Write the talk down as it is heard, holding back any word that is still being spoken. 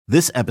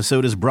This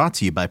episode is brought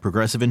to you by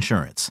Progressive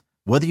Insurance.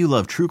 Whether you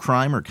love true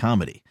crime or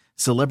comedy,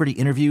 celebrity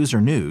interviews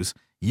or news,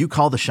 you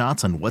call the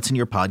shots on what's in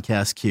your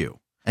podcast queue.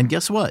 And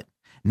guess what?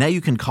 Now you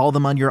can call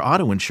them on your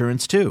auto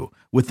insurance too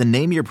with the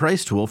Name Your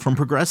Price tool from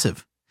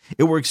Progressive.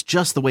 It works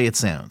just the way it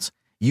sounds.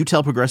 You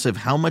tell Progressive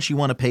how much you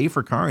want to pay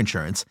for car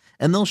insurance,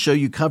 and they'll show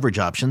you coverage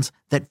options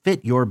that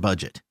fit your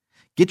budget.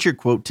 Get your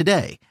quote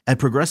today at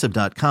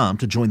Progressive.com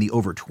to join the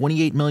over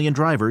 28 million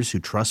drivers who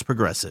trust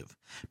Progressive.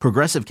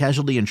 Progressive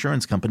Casualty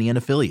Insurance Company and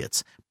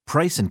Affiliates.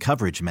 Price and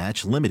coverage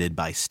match limited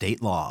by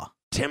state law.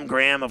 Tim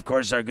Graham, of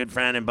course, our good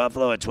friend in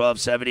Buffalo at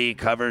 1270,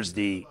 covers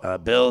the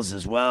Bills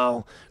as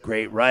well.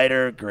 Great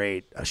writer,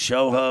 great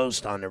show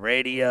host on the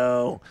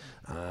radio.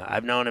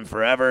 I've known him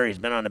forever. He's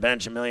been on the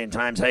bench a million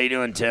times. How you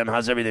doing, Tim?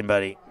 How's everything,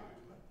 buddy?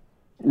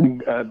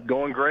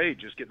 Going great.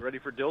 Just getting ready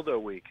for Dildo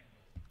Week.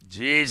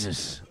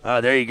 Jesus.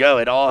 Oh, there you go.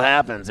 It all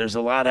happens. There's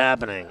a lot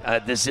happening.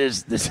 This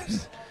is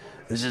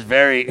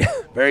very,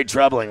 very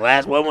troubling.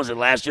 When was it?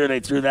 Last year they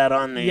threw that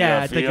on the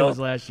I field? think it was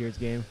last year's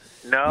game.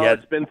 No, Yeah.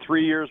 It's been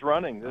 3 years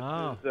running.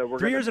 We're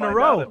 3 years in a find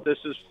row. out if this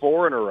is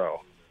 4 in a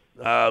row.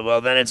 Well,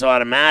 then it's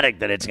automatic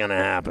that it's going to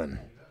happen.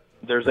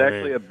 There's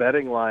actually a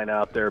betting line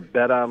out there.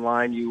 Bet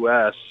Online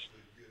US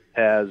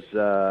has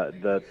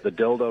the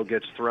dildo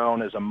gets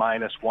thrown as a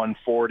minus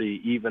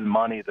 140, even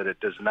money that it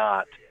does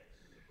not.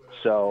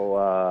 So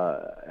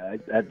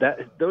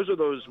those are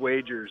those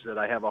wagers that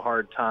I have a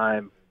hard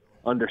time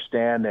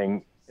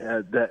understanding.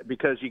 That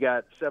because you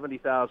got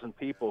 70,000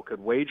 people could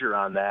wager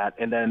on that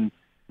and then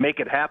make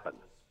it happen.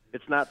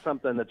 It's not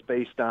something that's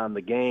based on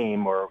the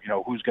game or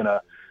who's going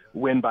to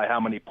win by how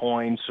many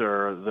points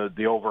or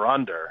the over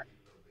under.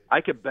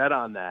 I could bet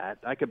on that.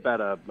 I could bet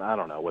I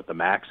don't know what the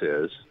max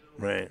is,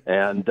 Right.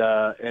 and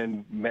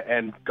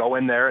go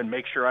in there and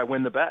make sure I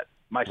win the bet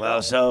myself.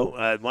 Well,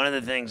 so one of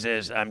the things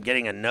is I'm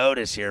getting a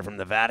notice here from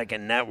the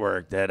Vatican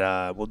Network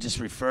that we'll just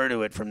refer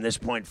to it from this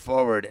point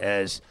forward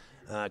as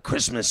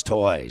Christmas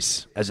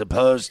toys, as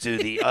opposed to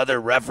the other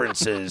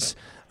references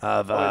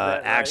of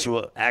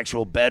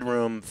actual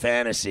bedroom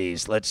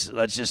fantasies.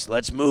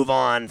 Let's move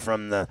on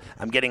from the.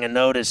 I'm getting a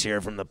notice here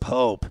from the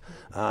Pope.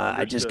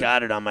 I just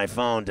got it on my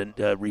phone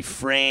to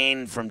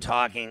refrain from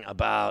talking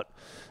about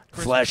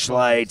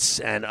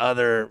fleshlights and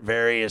other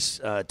various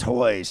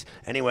toys.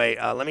 Anyway,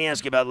 let me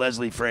ask you about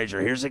Leslie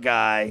Frazier. Here's a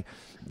guy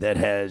that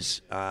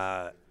has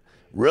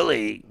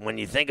really, when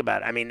you think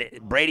about it, I mean,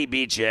 Brady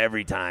beats you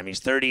every time. He's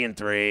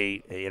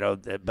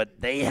 30-3, but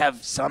they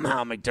have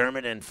somehow,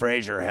 McDermott and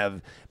Frazier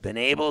have been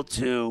able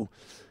to,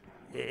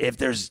 if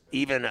there's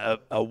even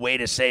a way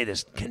to say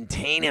this,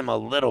 contain him a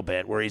little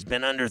bit, where he's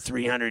been under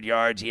 300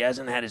 yards. He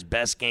hasn't had his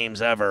best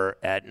games ever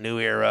at New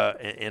Era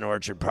in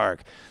Orchard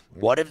Park.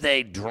 What have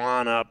they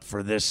drawn up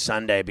for this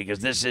Sunday? Because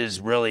this is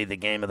really the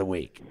game of the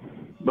week.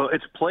 Well,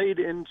 it's played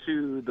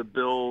into the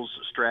Bills'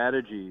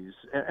 strategies,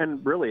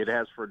 and really it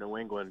has for New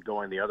England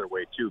going the other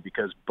way too,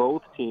 because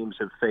both teams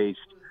have faced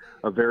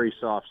a very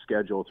soft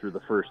schedule through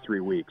the first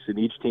 3 weeks, and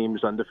each team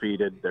is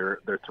undefeated.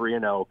 They're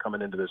 3-0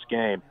 coming into this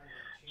game,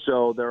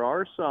 so there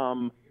are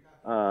some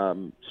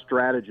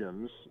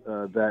stratagems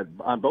that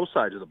on both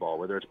sides of the ball,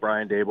 whether it's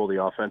Brian Dable,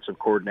 the offensive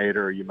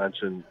coordinator, or you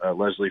mentioned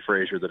Leslie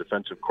Frazier, the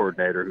defensive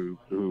coordinator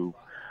who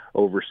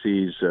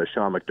oversees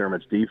Sean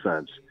McDermott's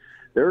defense.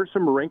 There are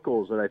some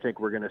wrinkles that I think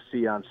we're going to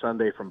see on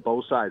Sunday from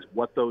both sides.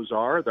 What those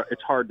are,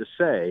 it's hard to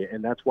say,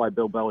 and that's why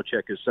Bill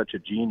Belichick is such a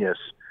genius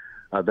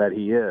that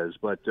he is.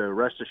 But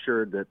rest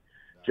assured that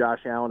Josh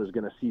Allen is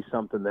going to see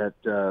something that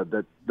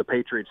the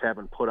Patriots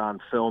haven't put on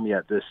film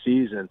yet this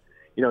season.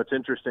 It's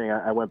interesting.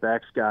 I went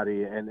back,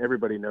 Scotty, and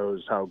everybody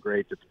knows how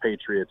great the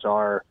Patriots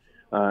are.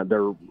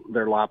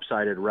 Their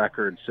lopsided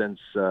record since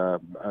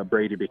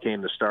Brady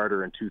became the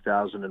starter in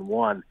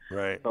 2001.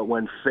 Right. But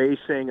when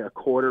facing a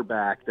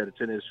quarterback that it's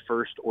in his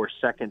first or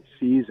second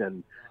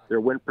season, their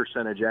win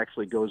percentage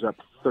actually goes up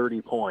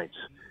 30 points.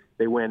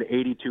 They win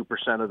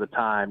 82% of the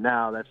time.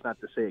 Now, that's not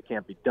to say it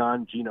can't be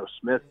done. Geno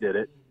Smith did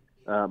it.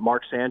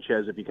 Mark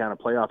Sanchez, if you count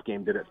a playoff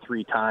game, did it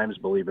 3 times,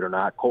 believe it or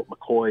not. Colt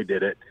McCoy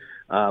did it.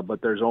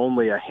 But there's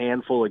only a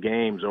handful of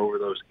games over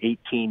those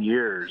 18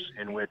 years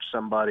in which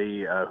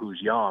somebody who's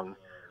young,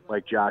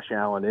 like Josh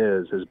Allen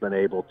has been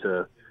able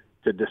to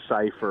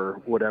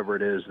decipher whatever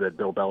it is that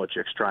Bill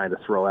Belichick's trying to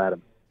throw at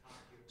him.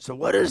 So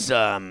what is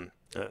the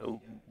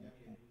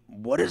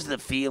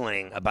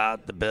feeling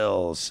about the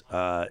Bills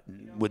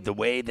with the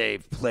way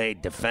they've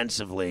played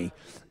defensively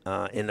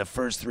in the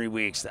first 3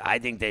 weeks? I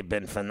think they've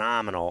been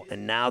phenomenal,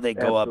 and now they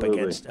go up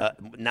against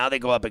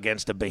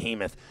a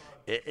behemoth.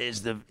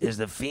 Is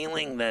the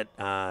feeling that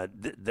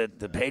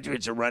the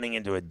Patriots are running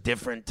into a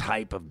different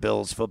type of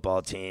Bills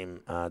football team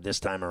this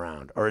time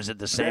around, or is it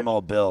the same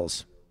old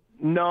Bills?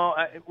 No,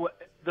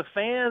 the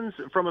fans,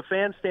 from a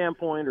fan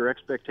standpoint or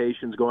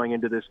expectations going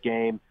into this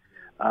game,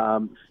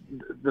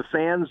 the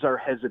fans are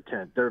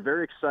hesitant. They're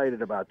very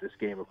excited about this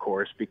game, of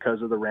course,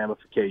 because of the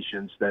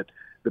ramifications that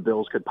the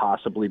Bills could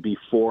possibly be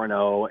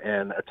 4-0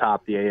 and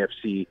atop the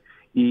AFC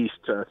East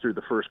through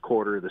the first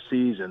quarter of the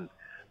season.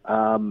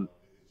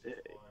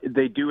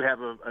 They do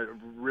have a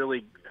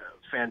really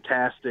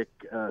fantastic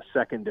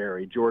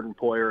secondary. Jordan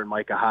Poyer and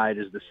Micah Hyde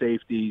as the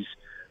safeties.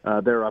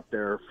 They're up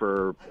there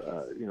for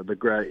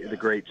the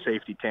great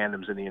safety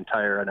tandems in the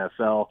entire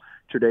NFL.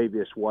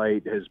 Tre'Davious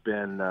White has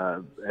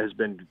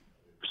been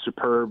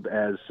superb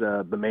as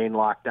the main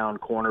lockdown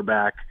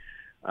cornerback.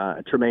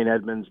 Tremaine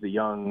Edmonds, the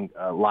young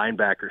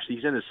linebacker,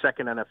 he's in his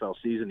second NFL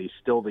season. He's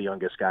still the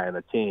youngest guy on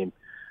the team,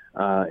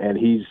 and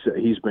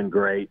he's been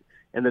great.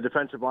 And the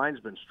defensive line's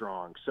been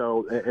strong.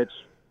 So it's,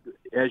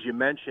 as you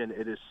mentioned,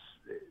 it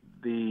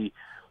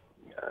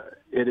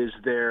is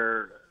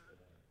their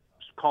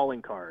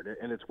calling card,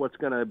 and it's what's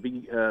going to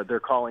be their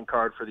calling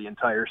card for the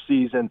entire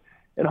season.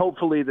 And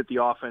hopefully that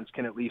the offense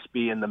can at least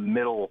be in the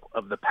middle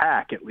of the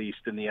pack, at least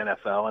in the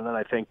NFL. And then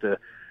I think that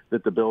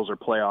the Bills are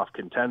playoff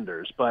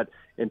contenders. But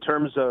in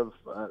terms of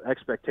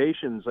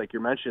expectations, like you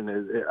mentioned,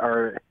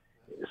 are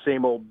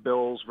same old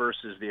Bills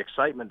versus the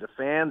excitement to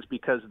fans,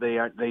 because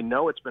they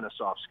know it's been a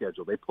soft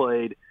schedule. They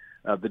played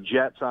the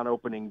Jets on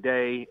opening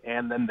day,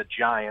 and then the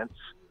Giants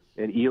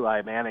in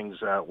Eli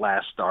Manning's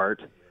last start,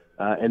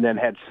 and then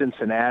had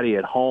Cincinnati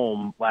at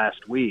home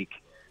last week.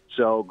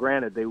 So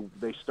granted,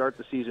 they start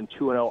the season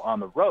 2-0 on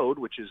the road,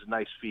 which is a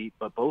nice feat,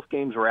 but both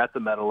games were at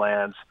the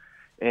Meadowlands,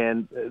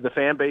 and the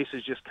fan base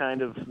is just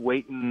kind of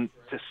waiting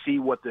to see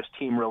what this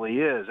team really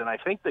is. And I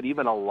think that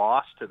even a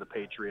loss to the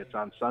Patriots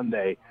on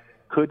Sunday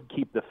could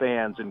keep the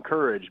fans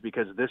encouraged,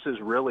 because this is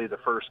really the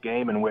first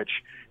game in which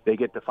they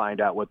get to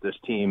find out what this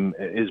team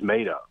is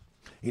made of.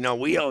 You know,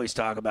 we always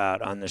talk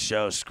about on the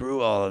show, screw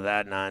all of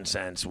that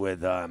nonsense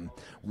with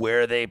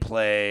where they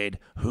played,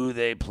 who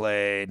they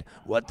played,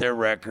 what their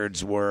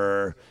records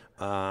were.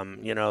 They're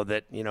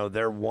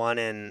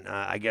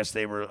I guess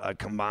they were a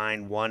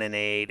combined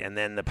 1-8, and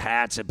then the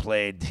Pats have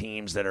played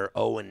teams that are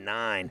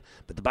 0-9.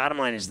 But the bottom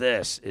line is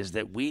this, is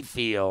that we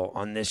feel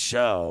on this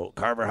show,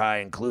 Carver High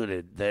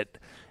included, that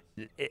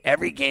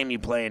every game you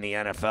play in the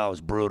NFL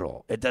is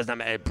brutal. It does not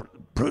matter.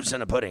 Proof's in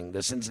the pudding.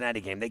 The Cincinnati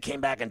game, they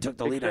came back and took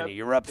the lead on you.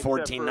 You're up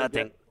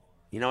 14-0.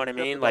 You know what I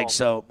mean?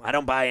 So I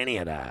don't buy any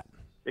of that.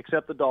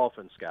 Except the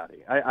Dolphins,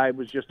 Scotty. I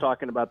was just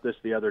talking about this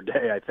the other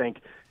day. I think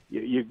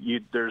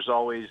there's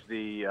always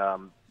the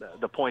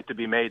point to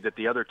be made that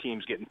the other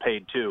team's getting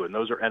paid too, and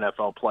those are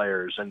NFL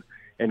players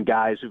and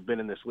guys who've been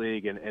in this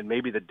league, and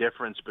maybe the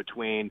difference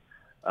between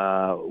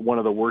one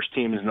of the worst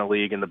teams in the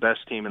league and the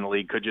best team in the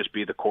league could just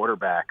be the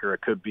quarterback, or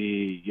it could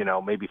be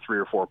maybe 3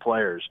 or 4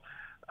 players,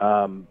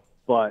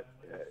 but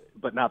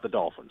not the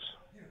Dolphins.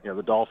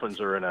 The Dolphins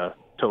are in a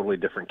totally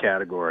different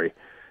category,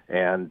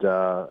 and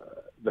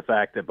the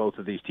fact that both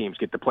of these teams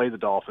get to play the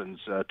Dolphins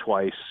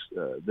twice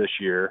this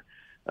year,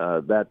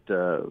 what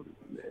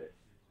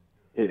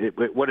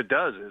it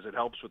does is it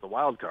helps with the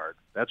wild card.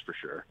 That's for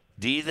sure.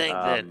 Do you think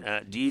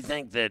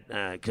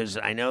that? Because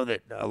I know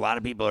that a lot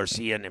of people are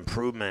seeing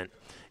improvement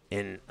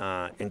in,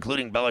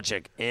 including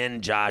Belichick,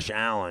 in Josh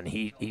Allen.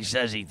 He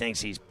says he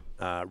thinks he's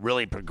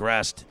really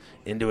progressed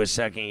into his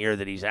second year,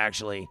 that he's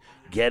actually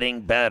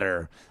getting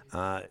better.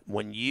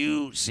 When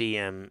you see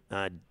him,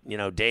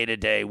 day to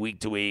day, week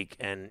to week,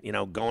 and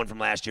going from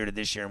last year to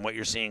this year, and what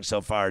you're seeing so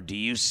far, do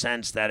you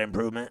sense that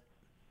improvement?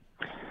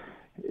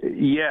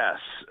 Yes,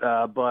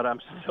 but I'm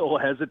still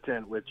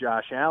hesitant with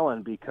Josh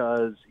Allen,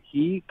 because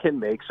he can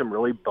make some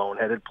really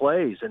boneheaded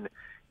plays, and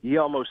he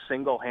almost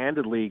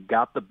single-handedly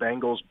got the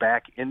Bengals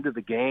back into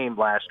the game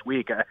last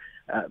week.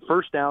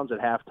 First downs at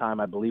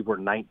halftime, I believe, were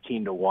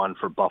 19-1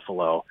 for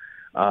Buffalo,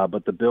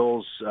 but the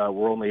Bills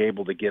were only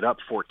able to get up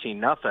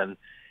 14-0.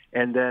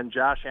 And then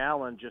Josh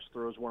Allen just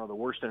throws one of the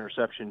worst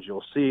interceptions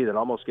you'll see that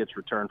almost gets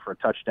returned for a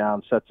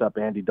touchdown, sets up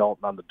Andy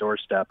Dalton on the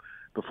doorstep.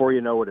 Before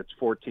you know it, it's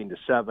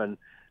 14-7.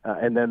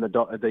 And then the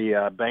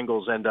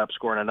Bengals end up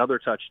scoring another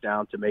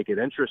touchdown to make it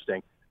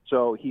interesting.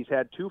 So he's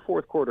had 2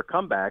 fourth-quarter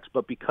comebacks,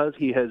 but because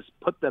he has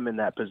put them in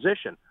that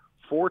position,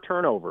 4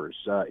 turnovers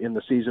in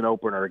the season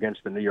opener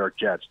against the New York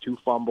Jets, 2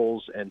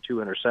 fumbles and 2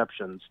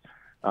 interceptions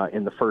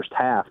in the first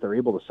half, they're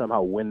able to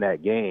somehow win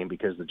that game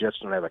because the Jets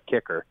don't have a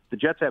kicker. The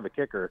Jets have a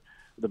kicker,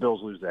 the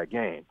Bills lose that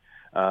game.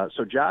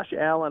 So Josh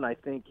Allen, I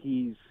think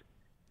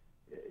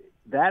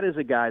that is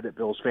a guy that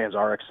Bills fans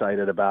are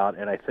excited about,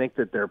 and I think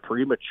that they're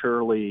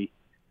prematurely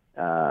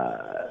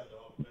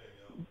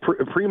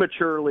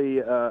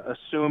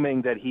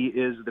assuming that he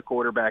is the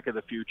quarterback of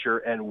the future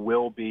and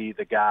will be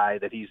the guy,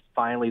 that he's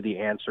finally the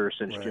answer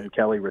since Jim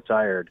Kelly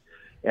retired.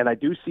 And I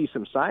do see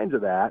some signs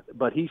of that,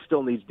 but he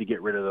still needs to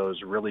get rid of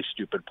those really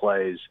stupid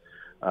plays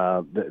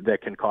that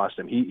can cost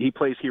him. He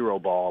plays hero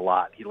ball a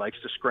lot. He likes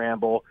to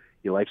scramble.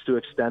 He likes to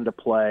extend a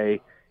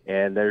play.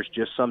 And there's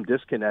just some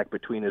disconnect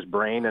between his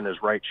brain and his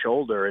right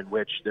shoulder, in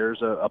which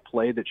there's a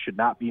play that should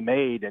not be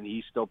made, and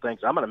he still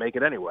thinks, I'm going to make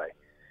it anyway.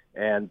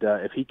 And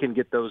if he can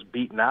get those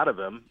beaten out of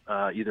him,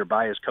 either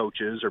by his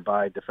coaches or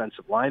by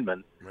defensive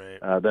linemen,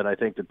 then I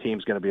think the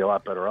team's going to be a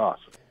lot better off.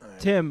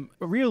 Tim,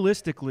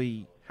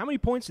 realistically, how many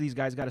points do these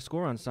guys got to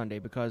score on Sunday?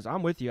 Because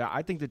I'm with you.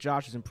 I think that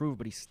Josh has improved,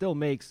 but he still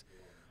makes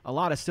a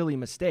lot of silly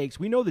mistakes.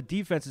 We know the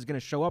defense is going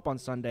to show up on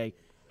Sunday.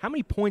 How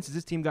many points does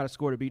this team got to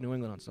score to beat New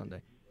England on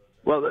Sunday?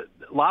 Well,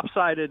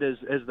 lopsided as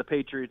the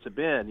Patriots have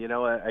been,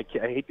 I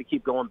hate to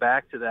keep going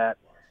back to that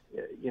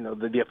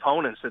the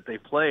opponents that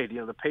they've played.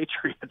 The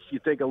Patriots, you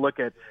take a look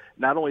at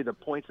not only the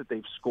points that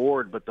they've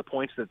scored, but the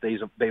points that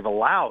they've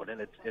allowed,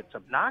 and it's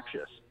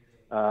obnoxious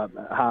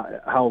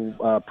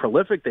how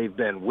prolific they've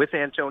been with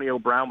Antonio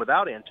Brown,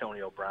 without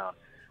Antonio Brown,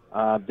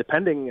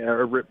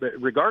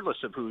 regardless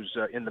of who's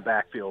in the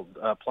backfield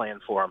playing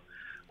for them.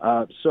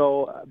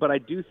 But I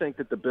do think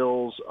that the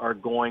Bills are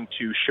going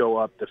to show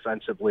up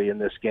defensively in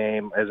this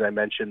game. As I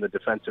mentioned, the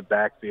defensive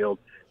backfield,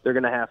 they're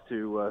going to have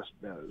to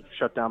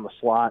shut down the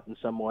slot in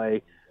some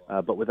way,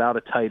 but without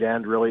a tight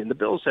end, really. And the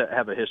Bills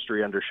have a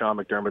history under Sean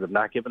McDermott of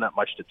not giving that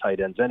much to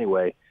tight ends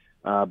anyway.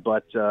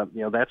 But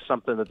that's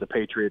something that the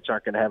Patriots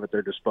aren't going to have at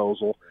their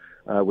disposal,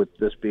 with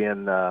this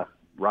being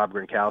Rob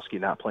Gronkowski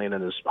not playing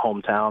in his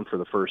hometown for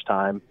the first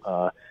time.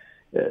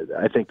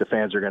 I think the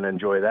fans are going to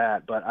enjoy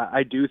that. But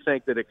I do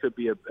think that it could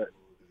be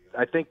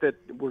I think that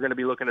we're going to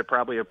be looking at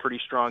probably a pretty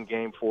strong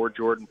game for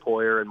Jordan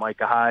Poyer and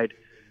Micah Hyde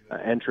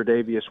and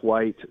Tre'Davious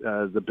White.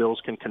 The Bills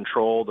can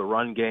control the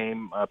run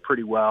game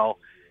pretty well.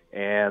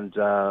 And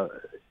how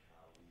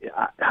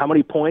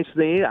many points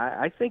they need?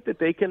 I think that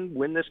they can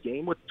win this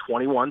game with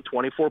 21,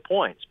 24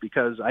 points,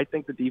 because I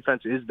think the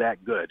defense is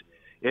that good.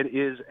 It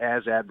is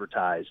as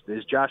advertised.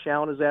 Is Josh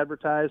Allen as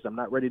advertised? I'm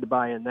not ready to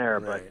buy in there,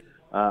 right.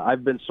 But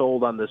I've been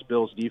sold on this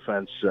Bills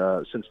defense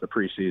since the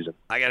preseason.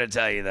 I got to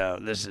tell you, though,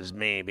 this is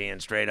me being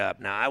straight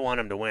up. Now, I want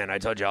him to win. I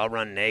told you I'll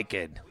run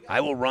naked.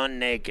 I will run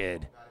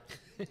naked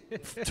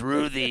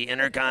through the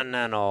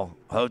Intercontinental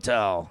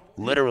Hotel,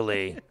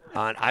 literally.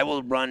 I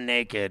will run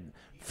naked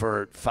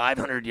for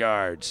 500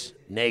 yards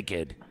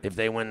naked if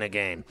they win the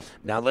game.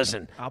 Now,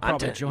 listen. I'll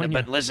probably join you.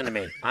 But listen to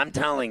me. I'm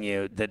telling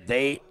you that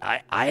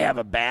I have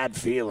a bad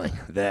feeling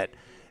that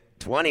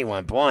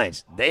 21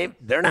 points.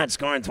 They're not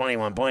scoring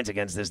 21 points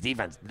against this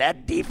defense.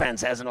 That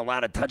defense hasn't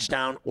allowed a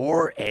touchdown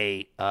or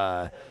they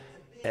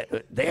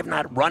have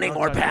not running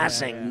or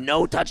passing,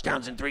 no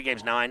touchdowns in 3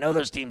 games. Now, I know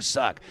those teams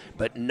suck,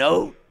 but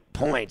no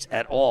points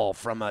at all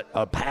from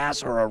a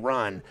pass or a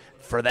run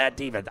for that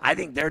defense. I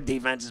think their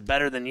defense is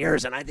better than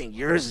yours, and I think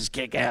yours is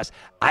kick-ass.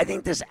 I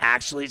think this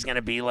actually is going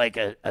to be like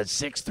a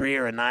 6-3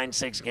 or a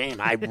 9-6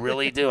 game. I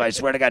really do. I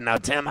swear to God. Now,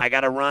 Tim, I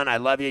got to run. I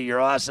love you. You're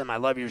awesome. I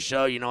love your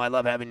show. I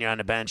love having you on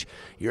the bench.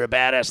 You're a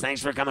badass.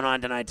 Thanks for coming on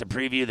tonight to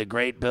preview the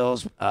great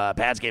Bills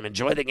Pats game.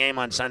 Enjoy the game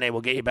on Sunday.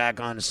 We'll get you back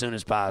on as soon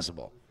as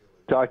possible.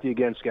 Talk to you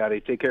again,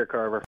 Scotty. Take care,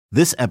 Carver.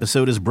 This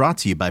episode is brought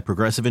to you by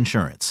Progressive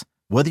Insurance.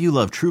 Whether you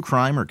love true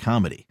crime or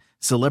comedy,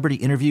 celebrity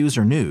interviews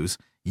or news,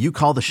 you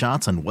call the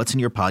shots on what's in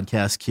your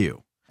podcast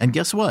queue. And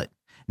guess what?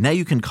 Now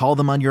you can call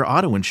them on your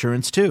auto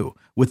insurance too,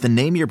 with the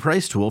Name Your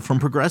Price tool from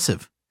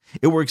Progressive.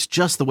 It works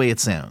just the way it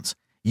sounds.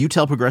 You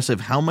tell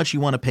Progressive how much you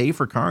want to pay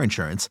for car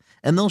insurance,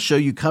 and they'll show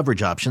you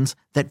coverage options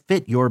that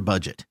fit your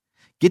budget.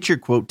 Get your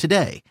quote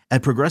today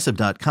at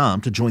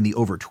Progressive.com to join the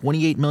over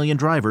 28 million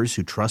drivers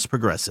who trust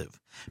Progressive.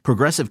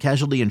 Progressive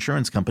Casualty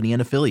Insurance Company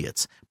and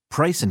Affiliates.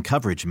 Price and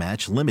coverage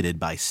match limited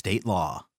by state law.